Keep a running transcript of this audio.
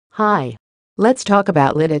Hi. Let's talk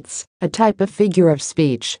about litotes, a type of figure of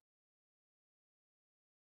speech.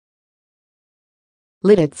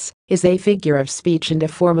 Litotes is a figure of speech and a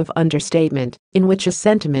form of understatement in which a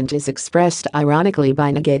sentiment is expressed ironically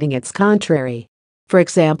by negating its contrary. For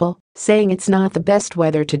example, saying it's not the best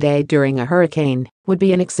weather today during a hurricane would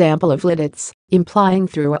be an example of litotes, implying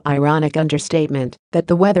through an ironic understatement that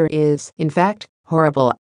the weather is, in fact,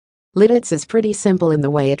 horrible. Litotes is pretty simple in the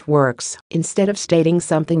way it works. Instead of stating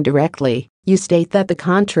something directly, you state that the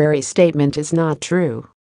contrary statement is not true.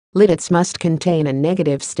 Litotes must contain a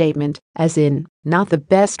negative statement, as in, not the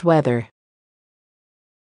best weather.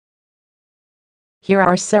 Here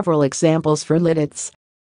are several examples for litotes.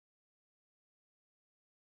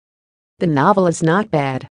 The novel is not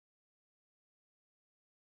bad.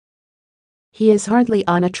 He is hardly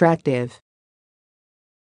unattractive.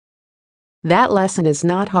 That lesson is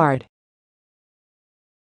not hard.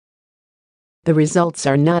 The results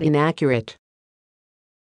are not inaccurate.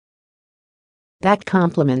 That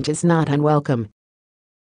compliment is not unwelcome.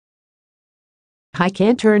 I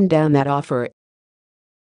can't turn down that offer.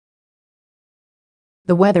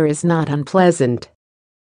 The weather is not unpleasant.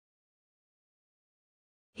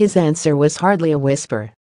 His answer was hardly a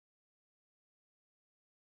whisper.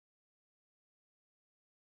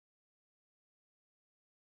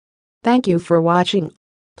 Thank you for watching.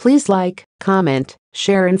 Please like, comment,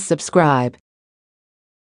 share and subscribe.